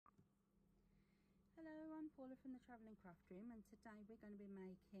Paula from the Travelling Craft Room, and today we're going to be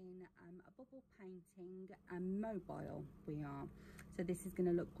making a bubble painting mobile. We are. So this is going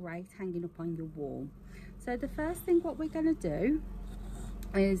to look great hanging up on your wall. So the first thing what we're going to do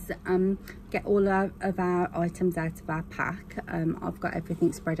is get all of our items out of our pack. I've got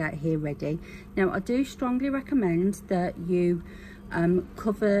everything spread out here ready. Now I do strongly recommend that you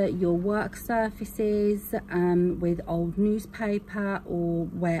cover your work surfaces with old newspaper or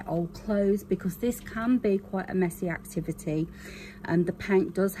wear old clothes, because this can be quite a messy activity, and the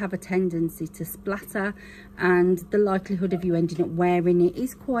paint does have a tendency to splatter, and the likelihood of you ending up wearing it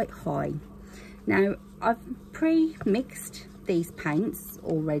is quite high. Now I've pre-mixed these paints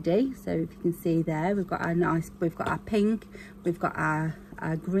already, so if you can see there, we've got our pink, we've got our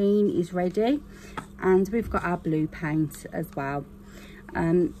green is ready, and we've got our blue paint as well.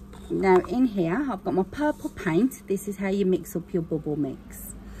 Now in here I've got my purple paint. This is how you mix up your bubble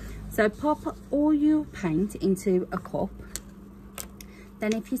mix. So pop all your paint into a cup.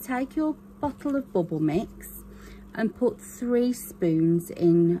 Then if you take your bottle of bubble mix and put 3 spoons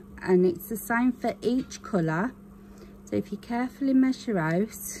in, and it's the same for each colour. So if you carefully measure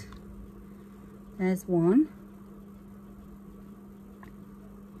out, there's 1,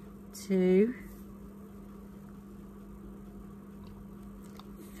 2,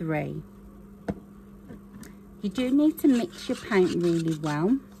 3. You do need to mix your paint really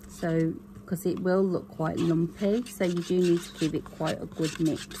well, so because it will look quite lumpy, so you do need to give it quite a good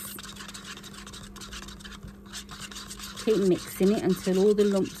mix. Keep mixing it until all the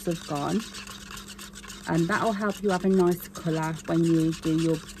lumps have gone, and that will help you have a nice colour when you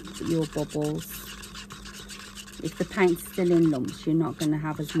do your bubbles. If the paint's still in lumps, you're not going to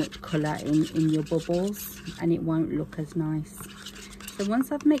have as much colour in your bubbles, and it won't look as nice. So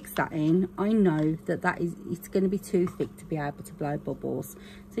once I've mixed that in, I know that it's going to be too thick to be able to blow bubbles.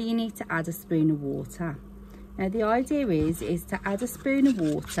 So you need to add a spoon of water. Now the idea is to add a spoon of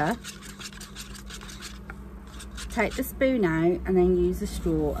water, take the spoon out, and then use a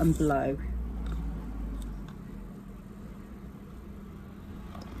straw and blow.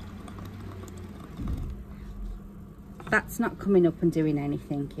 That's not coming up and doing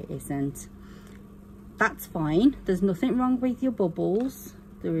anything, it isn't. That's fine, there's nothing wrong with your bubbles,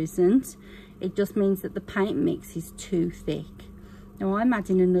 there isn't. It just means that the paint mix is too thick. Now I'm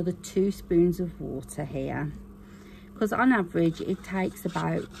adding another 2 spoons of water here, because on average it takes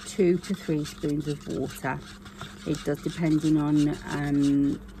about 2 to 3 spoons of water. It does, depending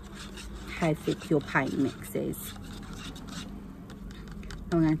on how thick your paint mix is.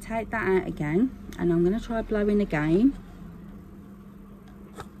 I'm going to take that out again, and I'm going to try blowing again.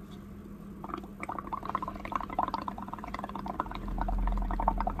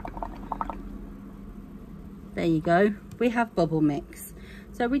 There you go, we have bubble mix.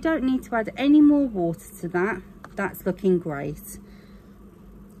 So we don't need to add any more water to that. That's looking great.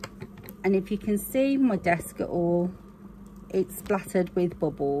 And if you can see my desk at all, it's splattered with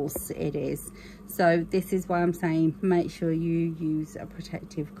bubbles, it is. So this is why I'm saying make sure you use a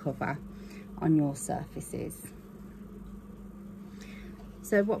protective cover on your surfaces.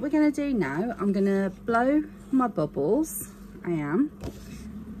 So what we're going to do now, I'm going to blow my bubbles,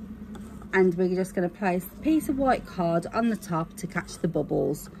 and we're just going to place a piece of white card on the top to catch the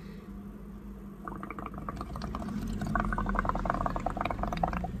bubbles.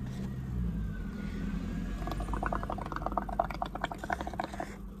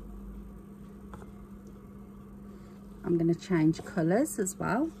 I'm going to change colours as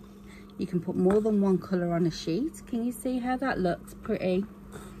well. You can put more than one colour on a sheet. Can you see how that looks? Pretty.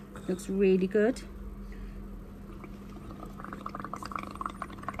 Looks really good.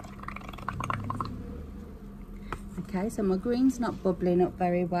 Okay, so my green's not bubbling up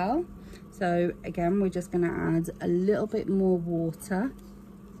very well. So again, we're just going to add a little bit more water.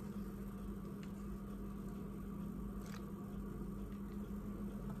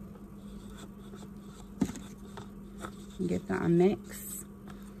 And give that a mix.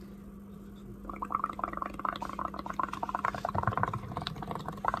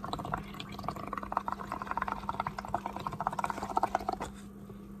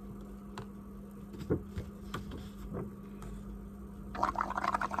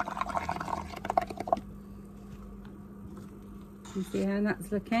 You see how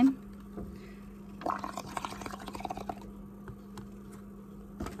that's looking?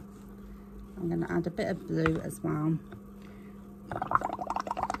 I'm going to add a bit of blue as well.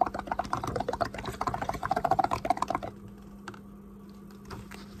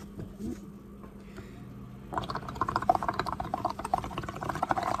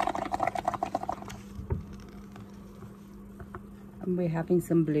 we're having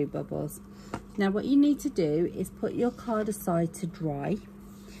some blue bubbles. Now what you need to do is put your card aside to dry.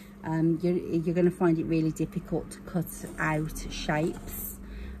 You're going to find it really difficult to cut out shapes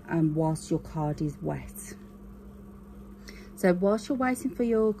whilst your card is wet. So whilst you're waiting for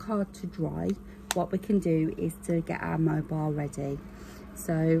your card to dry, what we can do is to get our mobile ready.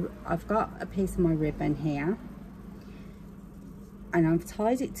 So I've got a piece of my ribbon here, and I've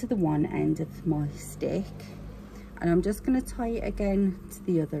tied it to the one end of my stick, and I'm just going to tie it again to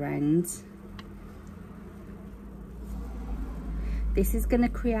the other end. This is going to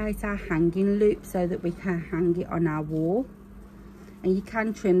create our hanging loop so that we can hang it on our wall, and you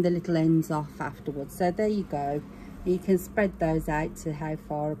can trim the little ends off afterwards. So there you go. You can spread those out to how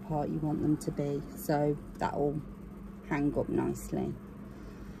far apart you want them to be, so that'll hang up nicely.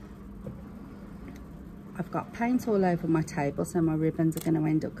 I've got paint all over my table, so my ribbons are going to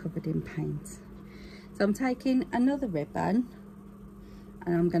end up covered in paint. So I'm taking another ribbon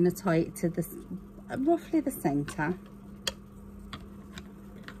and I'm going to tie it to the roughly the centre.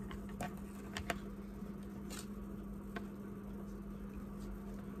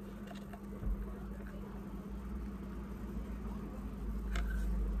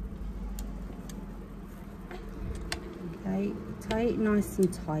 Okay, tie it nice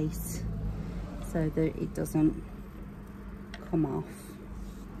and tight so that it doesn't come off.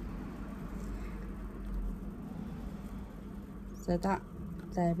 So that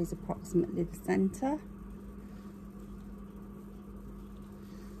there is approximately the centre.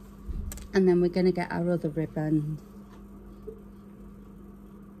 And then we're going to get our other ribbon.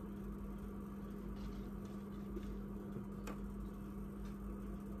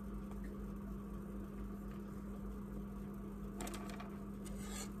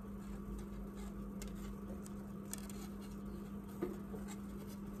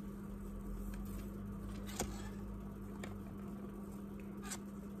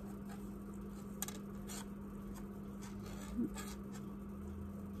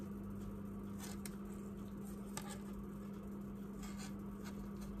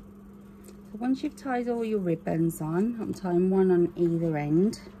 So once you've tied all your ribbons on, I'm tying one on either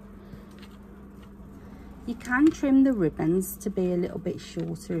end. You can trim the ribbons to be a little bit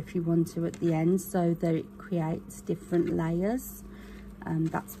shorter if you want to at the end, so that it creates different layers.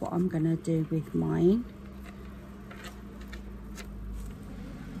 That's what I'm going to do with mine.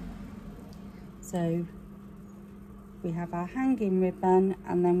 So we have our hanging ribbon,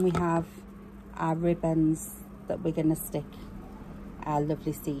 and then we have our ribbons that we're going to stick our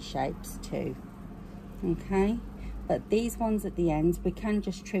lovely C shapes to. Okay, but these ones at the ends, we can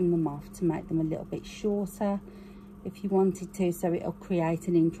just trim them off to make them a little bit shorter if you wanted to, so it'll create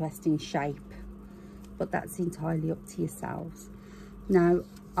an interesting shape, but that's entirely up to yourselves. Now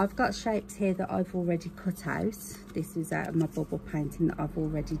I've got shapes here that I've already cut out. This is out of my bubble painting that I've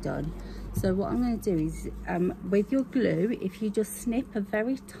already done. So what I'm going to do is with your glue, if you just snip a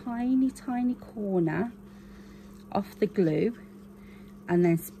very tiny corner off the glue and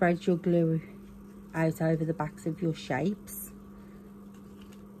then spread your glue out over the backs of your shapes.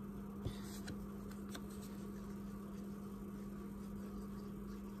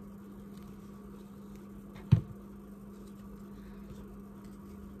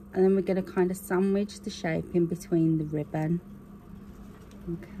 And then we're going to kind of sandwich the shape in between the ribbon.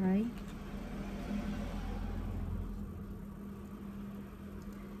 Okay.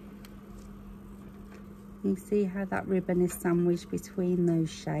 You see how that ribbon is sandwiched between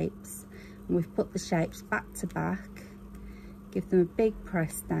those shapes, and we've put the shapes back to back. Give them a big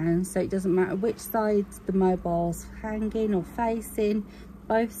press down, so it doesn't matter which side the mobile's hanging or facing,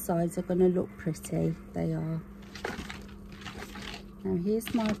 both sides are going to look pretty. They are. Now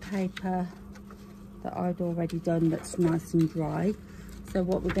here's my paper that I'd already done that's nice and dry. So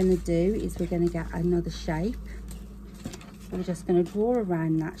what we're going to do is we're going to get another shape. We're just going to draw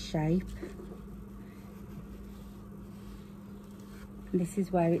around that shape. And this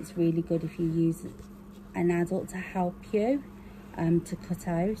is where it's really good if you use an adult to help you to cut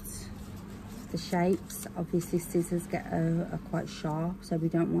out the shapes. Obviously scissors are quite sharp, so we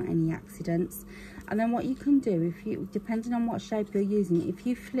don't want any accidents. And then what you can do, if you, depending on what shape you're using, if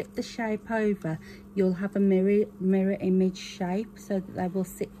you flip the shape over, you'll have a mirror image shape, so that they will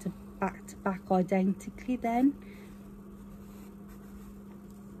sit to back identically then.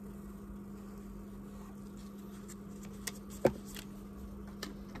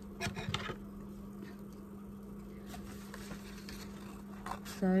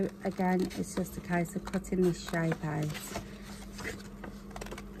 So again, it's just a case of cutting this shape out.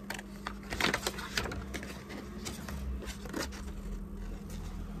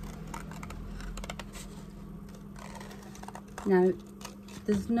 Now,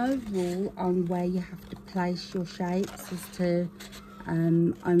 there's no rule on where you have to place your shapes as to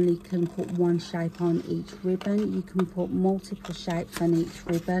only can put one shape on each ribbon. You can put multiple shapes on each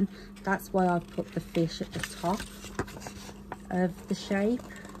ribbon. That's why I've put the fish at the top of the shape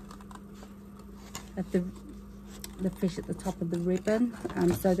of the fish at the top of the ribbon,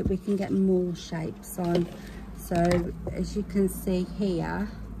 so that we can get more shapes on. So as you can see here,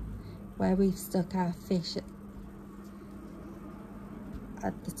 where we've stuck our fish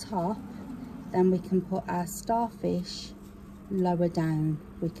at the top, then we can put our starfish lower down.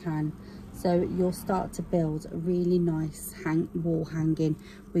 We can, so you'll start to build a really nice wall hanging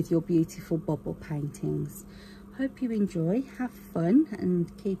with your beautiful bubble paintings. Hope you enjoy, have fun,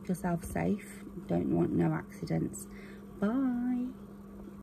 and keep yourself safe. Don't want no accidents. Bye.